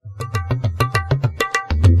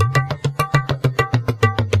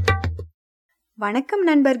வணக்கம்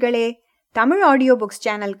நண்பர்களே. Tamil audio books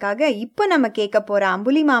சேனலுக்காக இப்போ நம்ம கேட்க போற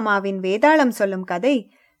அம்புலிமாமாவின் வேதாளம் சொல்லும் கதை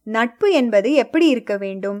நட்பு என்பது எப்படி இருக்க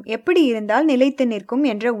வேண்டும், எப்படி இருந்தால் நிலைத்து நிற்கும்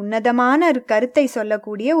என்ற உன்னதமான கருத்தை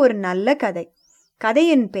சொல்லக்கூடிய ஒரு நல்ல கதை.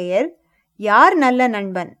 கதையின் பெயர் யார் நல்ல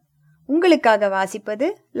நண்பன். உங்களுக்காக வாசிப்பது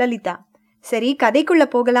லலிதா. சரி, கதைக்குள்ள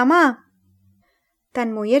போகலாமா?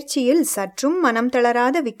 தன் முயற்சியில் சற்றும் மனம்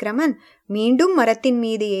தளராத விக்ரமன் மீண்டும் மரத்தின்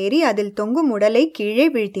மீது ஏறி அதில் தொங்கும் உடலை கீழே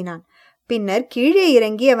வீழ்த்தினான். பின்னர் கீழே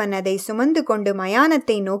இறங்கி அவன் அதை சுமந்து கொண்டு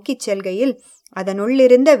மயானத்தை நோக்கிச் செல்கையில்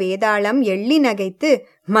அதனுள்ளிருந்த வேதாளம் எள்ளி நகைத்து,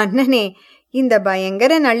 மன்னனே, இந்த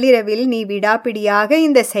பயங்கர நள்ளிரவில் நீ விடாப்பிடியாக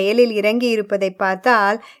இந்த செயலில் இறங்கி இருப்பதை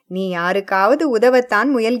பார்த்தால் நீ யாருக்காவது உதவத்தான்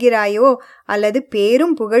முயல்கிறாயோ அல்லது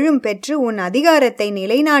பேரும் புகழும் பெற்று உன் அதிகாரத்தை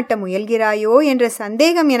நிலைநாட்ட முயல்கிறாயோ என்ற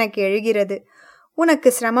சந்தேகம் எனக்கு எழுகிறது. உனக்கு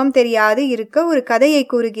சிரமம் தெரியாது இருக்க ஒரு கதையை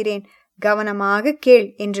கூறுகிறேன், கவனமாக கேள்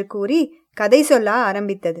என்று கூறி கதை சொல்ல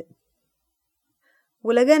ஆரம்பித்தது.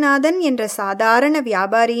 உலகநாதன் என்ற சாதாரண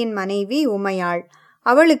வியாபாரியின் மனைவி உமையாள்.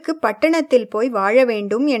 அவளுக்கு பட்டணத்தில் போய் வாழ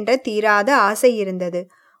வேண்டும் என்ற தீராத ஆசை இருந்தது.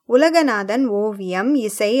 உலகநாதன் ஓவியம்,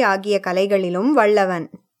 இசை ஆகிய கலைகளிலும் வல்லவன்.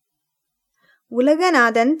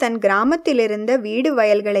 உலகநாதன் தன் கிராமத்திலிருந்த வீடு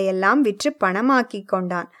வயல்களையெல்லாம் விற்று பணமாக்கி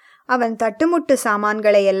கொண்டான். அவன் தட்டுமுட்டு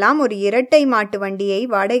சாமான்களையெல்லாம் ஒரு இரட்டை மாட்டு வண்டியை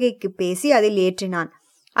வாடகைக்கு பேசி அதில் ஏற்றினான்.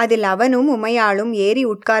 அதில் அவனும் உமையாளும் ஏறி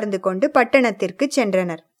உட்கார்ந்து கொண்டு பட்டணத்திற்கு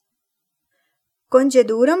சென்றனர். கொஞ்ச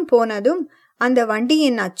தூரம் போனதும் அந்த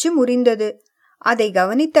வண்டியின் அச்சு முறிந்தது. அதை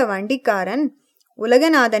கவனித்த வண்டிக்காரன்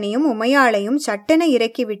உலகநாதனையும் உமையாளையும் சட்டென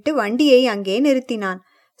இறக்கிவிட்டு வண்டியை அங்கே நிறுத்தினான்.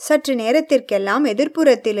 சற்று நேரத்திற்கெல்லாம்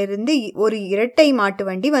எதிர்ப்புறத்திலிருந்து ஒரு இரட்டை மாட்டு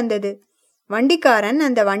வண்டி வந்தது. வண்டிக்காரன்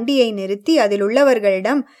அந்த வண்டியை நிறுத்தி அதில்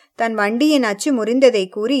உள்ளவர்களிடம் தன் வண்டியின் அச்சு முறிந்ததை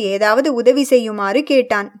கூறி ஏதாவது உதவி செய்யுமாறு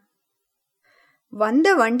கேட்டான். வந்த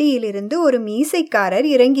வண்டியிலிருந்து ஒரு மீசைக்காரர்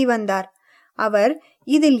இறங்கி வந்தார். அவர்,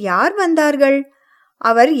 இதில் யார் வந்தார்கள்?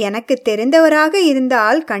 அவர் எனக்கு தெரிந்தவராக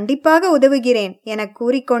இருந்தால் கண்டிப்பாக உதவுகிறேன் என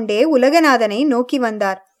கூறிக்கொண்டே உலகநாதனை நோக்கி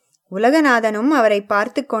வந்தார். உலகநாதனும் அவரை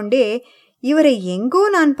பார்த்து கொண்டே, இவரை எங்கோ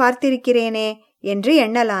நான் பார்த்திருக்கிறேனே என்று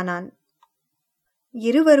எண்ணலானான்.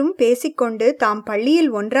 இருவரும் பேசிக்கொண்டு தாம் பள்ளியில்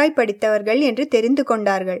ஒன்றாய் படித்தவர்கள் என்று தெரிந்து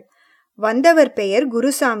கொண்டார்கள். வந்தவர் பெயர்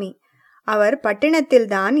குருசாமி. அவர்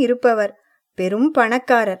பட்டணத்தில்தான் இருப்பவர், பெரும்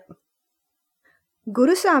பணக்காரர்.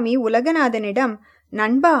 குருசாமி உலகநாதனிடம்,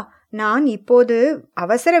 நண்பா, நான் இப்போது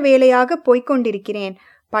அவசர வேலையாக போய்கொண்டிருக்கிறேன்.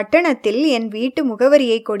 பட்டணத்தில் என் வீட்டு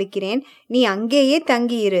முகவரியை கொடுக்கிறேன். நீ அங்கேயே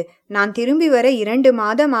தங்கியிரு. நான் திரும்பி வர 2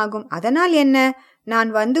 மாதம் ஆகும். அதனால் என்ன? நான்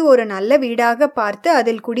வந்து ஒரு நல்ல வீடாக பார்த்து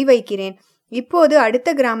அதில் குடி வைக்கிறேன். இப்போது அடுத்த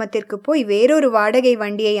கிராமத்திற்கு போய் வேறொரு வாடகை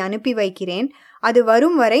வண்டியை அனுப்பி வைக்கிறேன். அது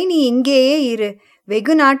வரும் வரை நீ இங்கேயே இரு.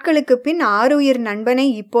 வெகு நாட்களுக்கு பின் ஆருயிர் நண்பனை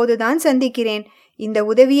இப்போதுதான் சந்திக்கிறேன். இந்த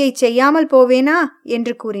உதவியை செய்யாமல் போவேனா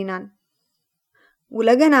என்று கூறினான்.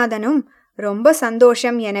 உலகநாதனும் ரொம்ப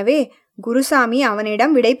சந்தோஷம் எனவே குருசாமி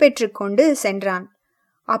அவனிடம் விடை பெற்று கொண்டு சென்றான்.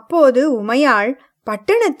 அப்போது உமையாள்,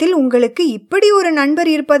 பட்டணத்தில் உங்களுக்கு இப்படி ஒரு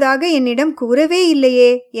நண்பர் இருப்பதாக என்னிடம் கூறவே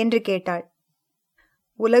இல்லையே என்று கேட்டாள்.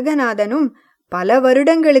 உலகநாதனும், பல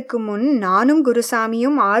வருடங்களுக்கு முன் நானும்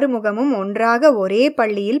குருசாமியும் ஆறுமுகமும் ஒன்றாக ஒரே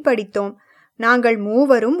பள்ளியில் படித்தோம். நாங்கள்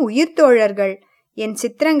மூவரும் உயிர் தோழர்கள். என்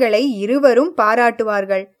சித்திரங்களை இருவரும்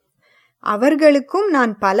பாராட்டுவார்கள். அவர்களுக்கும்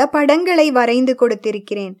நான் பல படங்களை வரைந்து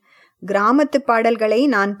கொடுத்திருக்கிறேன். கிராமத்து பாடல்களை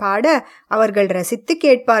நான் பாட அவர்கள் ரசித்து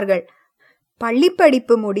கேட்பார்கள்.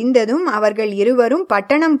 பள்ளிப்படிப்பு முடிந்ததும் அவர்கள் இருவரும்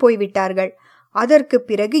பட்டணம் போய்விட்டார்கள். அதற்கு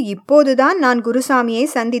பிறகு இப்போதுதான் நான் குருசாமியை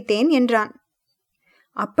சந்தித்தேன் என்றான்.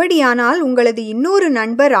 அப்படியானால் உங்களது இன்னொரு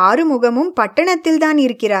நண்பர் ஆறுமுகமும் பட்டணத்தில்தான்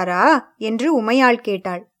இருக்கிறாரா என்று உமையாள்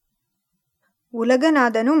கேட்டாள்.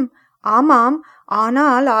 உலகநாதனும், ஆமாம்,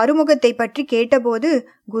 ஆனால் ஆறுமுகத்தை பற்றி கேட்டபோது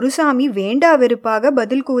குருசாமி வேண்டா வெறுப்பாக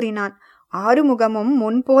பதில் கூறினான். ஆறுமுகமும்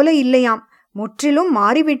முன்போல இல்லையாம், முற்றிலும்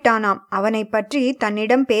மாறிவிட்டானாம். அவனை பற்றி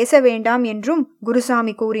தன்னிடம் பேச வேண்டாம் என்றும்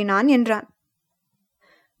குருசாமி கூறினான் என்றான்.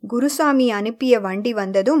 குருசாமி அனுப்பிய வண்டி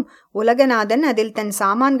வந்ததும் உலகநாதன் அதில் தன்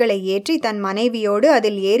சாமான்களை ஏற்றி தன் மனைவியோடு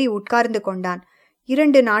அதில் ஏறி உட்கார்ந்து கொண்டான்.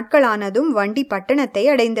 2 நாட்களானதும் வண்டி பட்டணத்தை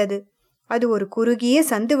அடைந்தது. அது ஒரு குறுகிய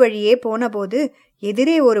சந்து வழியே போனபோது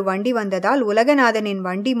எதிரே ஒரு வண்டி வந்ததால் உலகநாதனின்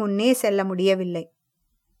வண்டி முன்னே செல்ல முடியவில்லை.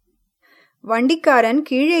 வண்டிக்காரன்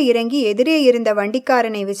கீழே இறங்கி எதிரே இருந்த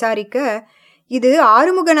வண்டிக்காரனை விசாரிக்க, இது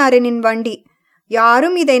ஆறுமுகனாரனின் வண்டி.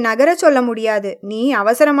 யாரும் இதை நகர சொல்ல முடியாது. நீ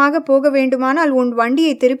அவசரமாக போக வேண்டுமானால் உன்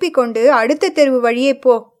வண்டியை திருப்பிக் கொண்டு அடுத்த தெருவு வழியே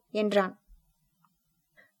போ என்றான்.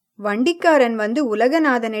 வண்டிக்காரன் வந்து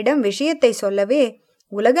உலகநாதனிடம் விஷயத்தை சொல்லவே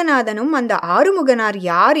உலகநாதனும் அந்த ஆறுமுகனார்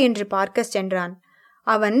யார் என்று பார்க்க சென்றான்.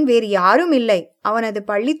 அவன் வேறு யாரும் இல்லை, அவனது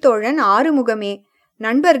பள்ளித்தோழன் ஆறுமுகமே.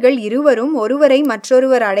 நண்பர்கள் இருவரும் ஒருவரை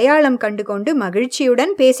மற்றொருவர் அடையாளம் கண்டுகொண்டு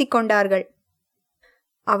மகிழ்ச்சியுடன் பேசிக்கொண்டார்கள்.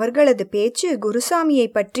 அவர்களது பேச்சு குருசாமியை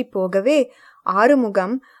பற்றி போகவே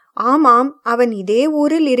ஆறுமுகம், ஆமாம், அவன் இதே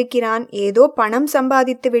ஊரில் இருக்கிறான், ஏதோ பணம்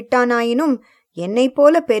சம்பாதித்து விட்டானாயினும் என்னை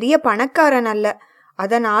போல பெரிய பணக்காரன் அல்ல,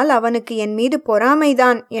 அதனால் அவனுக்கு என் மீது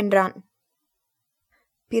பொறாமைதான் என்றான்.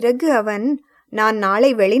 பிறகு அவன், நான்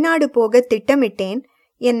நாளை வெளிநாடு போக திட்டமிட்டேன்.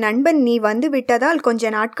 என் நண்பன் நீ வந்து விட்டதால் கொஞ்ச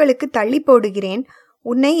நாட்களுக்கு தள்ளி போடுகிறேன்.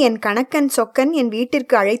 உன்னை என் கணக்கன் சொக்கன் என்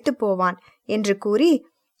வீட்டிற்கு அழைத்து போவான் என்று கூறி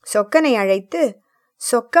சொக்கனை அழைத்து,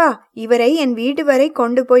 சொக்கா, இவரை என் வீடு வரை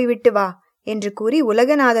கொண்டு போய் விட்டு வா என்று கூறி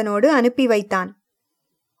உலகநாதனோடு அனுப்பி வைத்தான்.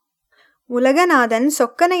 உலகநாதன்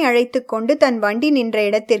சொக்கனை அழைத்து கொண்டு தன் வண்டி நின்ற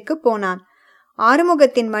இடத்திற்கு போனான்.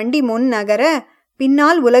 ஆறுமுகத்தின் வண்டி முன் நகர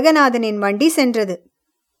பின்னால் உலகநாதனின் வண்டி சென்றது.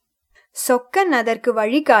 சொக்கன் அதற்கு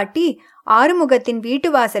வழிகாட்டி ஆறுமுகத்தின் வீட்டு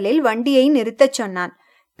வாசலில் வண்டியை நிறுத்தச் சொன்னான்.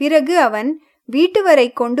 பிறகு அவன், வீட்டு வரை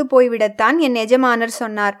கொண்டு போய்விடத்தான் என் எஜமானர்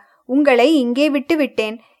சொன்னார், உங்களை இங்கே விட்டு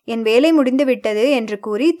விட்டேன், என் வேலை முடிந்து விட்டது என்று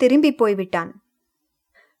கூறி திரும்பி போய்விட்டான்.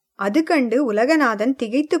 அது கண்டு உலகநாதன்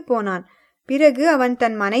திகைத்து போனான். பிறகு அவன்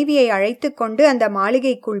தன் மனைவியை அழைத்து கொண்டு அந்த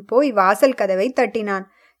மாளிகைக்குள் போய் வாசல் கதவை தட்டினான்.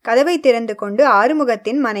 கதவை திறந்து கொண்டு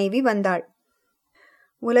ஆறுமுகத்தின் மனைவி வந்தாள்.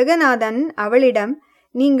 உலகநாதன் அவளிடம்,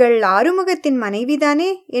 நீங்கள் ஆறுமுகத்தின் மனைவிதானே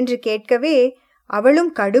என்று கேட்கவே அவளும்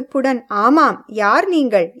கடுப்புடன், ஆமாம், யார்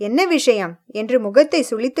நீங்கள், என்ன விஷயம் என்று முகத்தை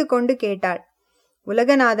சுளித்து கொண்டு கேட்டாள்.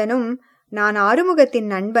 உலகநாதனும், நான் ஆறுமுகத்தின்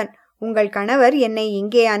நண்பன், உங்கள் கணவர் என்னை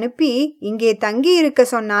இங்கே அனுப்பி இங்கே தங்கி இருக்க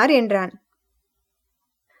சொன்னார் என்றான்.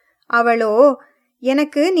 அவளோ,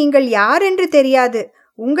 எனக்கு நீங்கள் யார் என்று தெரியாது,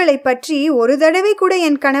 உங்களை பற்றி ஒரு தடவை கூட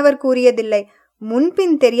என் கணவர் கூறியதில்லை,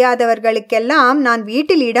 முன்பின் தெரியாதவர்களுக்கெல்லாம் நான்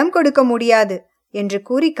வீட்டில் இடம் கொடுக்க முடியாது என்று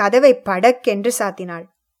கூறி கதவை படக்கென்று சாத்தினாள்.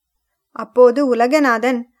 அப்போது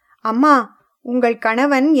உலகநாதன், அம்மா, உங்கள்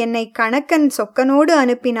கணவன் என்னை கணக்கன் சொக்கனோடு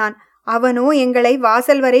அனுப்பினான், அவனோ எங்களை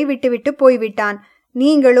வாசல் வரை விட்டுவிட்டு போய்விட்டான்,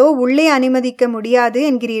 நீங்களோ உள்ளே அனுமதிக்க முடியாது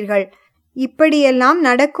என்கிறீர்கள், இப்படியெல்லாம்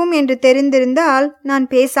நடக்கும் என்று தெரிந்திருந்தால் நான்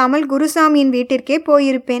பேசாமல் குருசாமியின் வீட்டிற்கே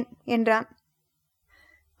போயிருப்பேன் என்றான்.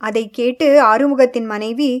 அதை கேட்டு ஆறுமுகத்தின்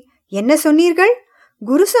மனைவி, என்ன சொன்னீர்கள்?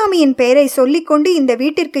 குருசாமியின் பெயரை சொல்லிக்கொண்டு இந்த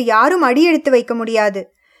வீட்டிற்கு யாரும் அடியெடுத்து வைக்க முடியாது,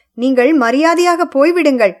 நீங்கள் மரியாதையாக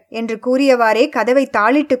போய்விடுங்கள் என்று கூறியவாறே கதவை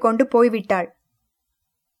தாளிட்டு கொண்டு போய்விட்டாள்.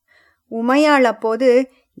 உமையாள் அப்போது,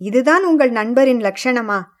 இதுதான் உங்கள் நண்பரின்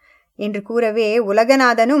லட்சணமா என்று கூறவே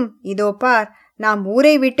உலகநாதனும், இதோ பார், நாம்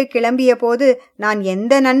ஊரை விட்டு கிளம்பிய போது நான்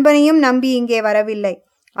எந்த நண்பனையும் நம்பி இங்கே வரவில்லை,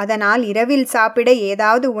 அதனால் இரவில் சாப்பிட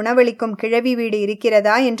ஏதாவது உணவளிக்கும் கிழவி வீடு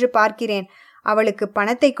இருக்கிறதா என்று பார்க்கிறேன், அவளுக்கு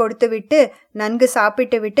பணத்தை கொடுத்துவிட்டு நன்கு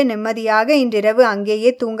சாப்பிட்டு விட்டு நிம்மதியாக இன்றிரவு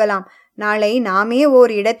அங்கேயே தூங்கலாம், நாளை நாமே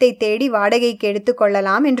ஓர் இடத்தை தேடி வாடகைக்கு எடுத்து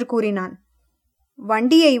கொள்ளலாம் என்று கூறினான்.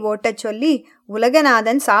 வண்டியை ஓட்டச் சொல்லி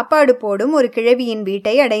உலகநாதன் சாப்பாடு போடும் ஒரு கிழவியின்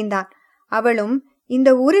வீட்டை அடைந்தான். அவளும், இந்த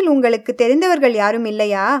ஊரில் உங்களுக்கு தெரிந்தவர்கள் யாரும்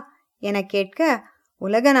இல்லையா என கேட்க,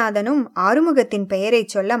 உலகநாதனும் ஆறுமுகத்தின் பெயரை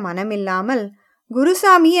சொல்ல மனமில்லாமல்,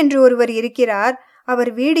 குருசாமி என்று ஒருவர் இருக்கிறார்,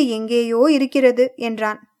 அவர் வீடு எங்கேயோ இருக்கிறது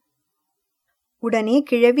என்றான். உடனே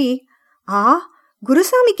கிழவி, ஆ,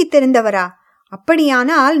 குருசாமிக்கு தெரிந்தவரா?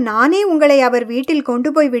 அப்படியானால் நானே உங்களை அவர் வீட்டில் கொண்டு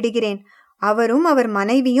போய் விடுகிறேன், அவரும் அவர்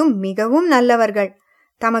மனைவியும் மிகவும் நல்லவர்கள்,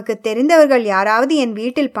 தமக்கு தெரிந்தவர்கள் யாராவது என்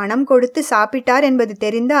வீட்டில் பணம் கொடுத்து சாப்பிட்டார் என்பது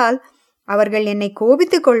தெரிந்தால் அவர்கள் என்னை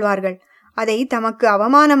கோபித்துக் கொள்வார்கள், அதை தமக்கு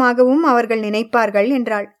அவமானமாகவும் அவர்கள் நினைப்பார்கள்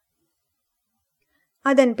என்றாள்.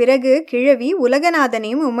 அதன் பிறகு கிழவி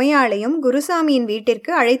உலகநாதனையும் உமையாளையும் குருசாமியின்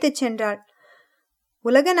வீட்டிற்கு அழைத்துச் சென்றாள்.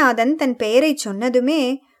 உலகநாதன் தன் பெயரை சொன்னதுமே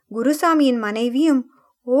குருசாமியின் மனைவியும்,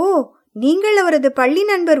 ஓ, நீங்கள் அவரது பள்ளி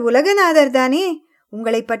நண்பர் உலகநாதர் தானே,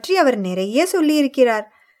 உங்களை பற்றி அவர் நிறைய சொல்லியிருக்கிறார்,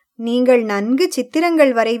 நீங்கள் நன்கு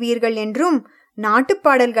சித்திரங்கள் வரைவீர்கள் என்றும்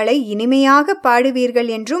நாட்டுப்பாடல்களை இனிமையாக பாடுவீர்கள்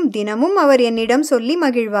என்றும் தினமும் அவர் என்னிடம் சொல்லி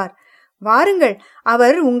மகிழ்வார், வாருங்கள்,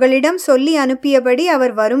 அவர் உங்களிடம் சொல்லி அனுப்பியபடி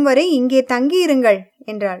அவர் வரும் வரை இங்கே தங்கியிருங்கள்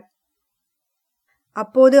என்றாள்.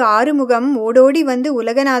 அப்போது ஆறுமுகம் ஓடோடி வந்து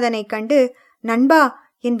உலகநாதனை கண்டு, நண்பா,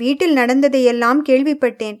 என் வீட்டில் நடந்ததையெல்லாம்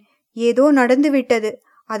கேள்விப்பட்டேன், ஏதோ நடந்துவிட்டது,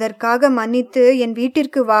 அதற்காக மன்னித்து என்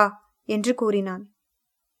வீட்டிற்கு வா என்று கூறினான்.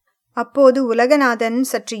 அப்போது உலகநாதன்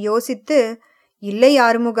சற்று யோசித்து, இல்லை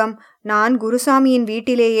ஆறுமுகம், நான் குருசாமியின்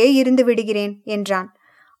வீட்டிலேயே இருந்து விடுகிறேன் என்றான்.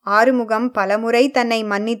 ஆறுமுகம் பலமுறை தன்னை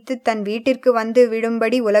மன்னித்து தன் வீட்டிற்கு வந்து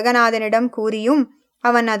விடும்படி உலகநாதனிடம் கூறியும்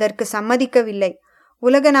அவன் அதற்கு சம்மதிக்கவில்லை.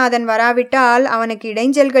 உலகநாதன் வராவிட்டால் அவனுக்கு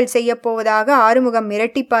இடைஞ்சல்கள் செய்யப்போவதாக ஆறுமுகம்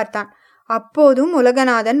மிரட்டி பார்த்தான். அப்போதும்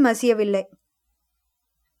உலகநாதன் மசியவில்லை.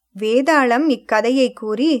 வேதாளம் இக்கதையை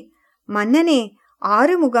கூறி, மன்னனே,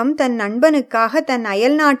 ஆறுமுகம் தன் நண்பனுக்காக தன்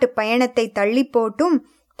அயல் நாட்டு பயணத்தை தள்ளி போட்டும்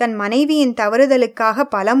தன் மனைவியின் தவறுதலுக்காக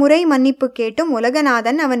பலமுறை மன்னிப்பு கேட்டும்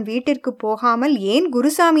உலகநாதன் அவன் வீட்டிற்கு போகாமல் ஏன்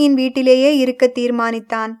குருசாமியின் வீட்டிலேயே இருக்க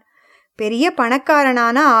தீர்மானித்தான்? பெரிய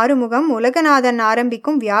பணக்காரனான ஆறுமுகம் உலகநாதன்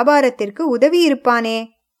ஆரம்பிக்கும் வியாபாரத்திற்கு உதவி இருப்பானே.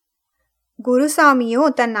 குருசாமியோ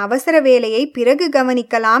தன் அவசர வேலையை பிறகு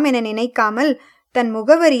கவனிக்கலாம் என நினைக்காமல் தன்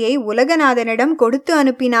முகவரியை உலகநாதனிடம் கொடுத்து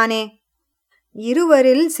அனுப்பினானே.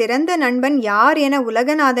 இருவரில் சிறந்த நண்பன் யார் என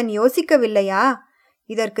உலகநாதன் யோசிக்கவில்லையா?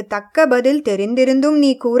 இதற்கு தக்க பதில் தெரிந்திருந்தும்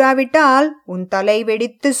நீ கூறாவிட்டால் உன் தலை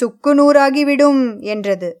வெடித்து சுக்கு நூறாகிவிடும்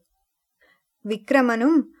என்றது.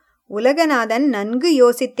 விக்கிரமனும் உலகநாதன் நன்கு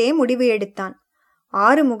யோசித்தே முடிவு எடுத்தான்.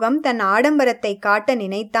 ஆறுமுகம் தன் ஆடம்பரத்தை காட்ட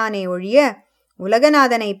நினைத்தானே ஒழிய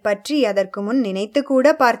உலகநாதனை பற்றி அதற்கு முன் நினைத்து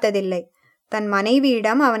கூட பார்த்ததில்லை. தன்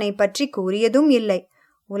மனைவியிடம் அவனை பற்றி கூறியதும் இல்லை.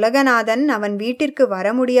 உலகநாதன் அவன் வீட்டிற்கு வர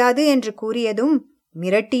முடியாது என்று கூறியதும்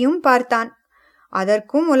மிரட்டியும் பார்த்தான்.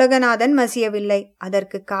 அதற்கும் உலகநாதன் மசியவில்லை.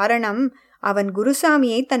 அதற்கு காரணம் அவன்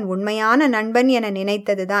குருசாமியை தன் உண்மையான நண்பன் என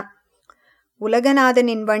நினைத்ததுதான்.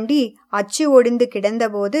 உலகநாதனின் வண்டி அச்சு ஒடிந்து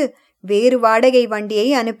கிடந்தபோது வேறு வாடகை வண்டியை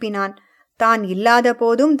அனுப்பினான். தான் இல்லாத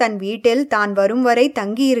போதும் தன் வீட்டில் தான் வரும் வரை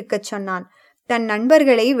தங்கியிருக்கச் சொன்னான். தன்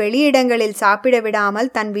நண்பர்களை வெளியிடங்களில் சாப்பிட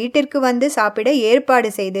விடாமல் தன் வீட்டிற்கு வந்து சாப்பிட ஏற்பாடு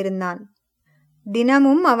செய்திருந்தான்.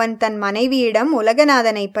 தினமும் அவன் தன் மனைவியிடம்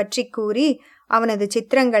உலகநாதனை பற்றி கூறி அவனது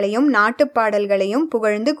சித்திரங்களையும் நாட்டுப்பாடல்களையும்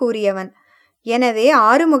புகழ்ந்து கூறியவன். எனவே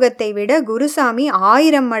ஆறுமுகத்தை விட குருசாமி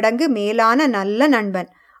 1000 மடங்கு மேலான நல்ல நண்பன்.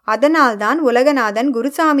 அதனால்தான் உலகநாதன்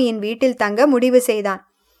குருசாமியின் வீட்டில் தங்க முடிவு செய்தான்.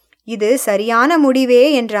 இது சரியான முடிவே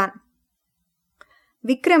என்றான்.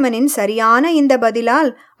 விக்கிரமனின் சரியான இந்த பதிலால்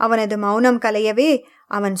அவனது மௌனம் கலையவே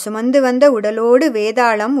அவன் சுமந்து வந்த உடலோடு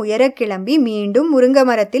வேதாளம் உயரக் கிளம்பி மீண்டும் முருங்க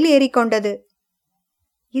மரத்தில் ஏறிக்கொண்டது.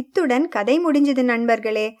 இத்துடன் கதை முடிஞ்சது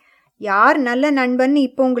நண்பர்களே. யார் நல்ல நண்பன்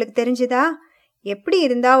இப்போ உங்களுக்கு தெரிஞ்சுதா? எப்படி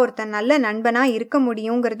இருந்தா ஒருத்தன் நல்ல நண்பனா இருக்க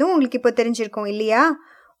முடியுங்கிறதும் உங்களுக்கு இப்போ தெரிஞ்சிருக்கும் இல்லையா?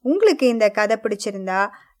 உங்களுக்கு இந்த கதை பிடிச்சிருந்தா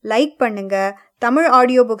லைக் பண்ணுங்க, தமிழ்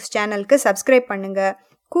ஆடியோ புக்ஸ் சேனலுக்கு சப்ஸ்கிரைப் பண்ணுங்க,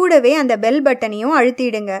 கூடவே அந்த பெல் பட்டனையும்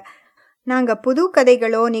அழுத்திடுங்க. நாங்கள் புது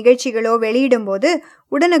கதைகளோ நிகழ்ச்சிகளோ வெளியிடும் போது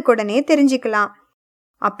உடனுக்குடனே தெரிஞ்சுக்கலாம்.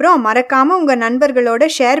 அப்புறம் மறக்காம உங்க நண்பர்களோட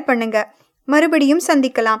ஷேர் பண்ணுங்க. மறுபடியும்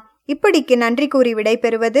சந்திக்கலாம். இப்படிக்கு நன்றி கூறி விடை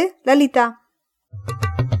பெறுவது லலிதா.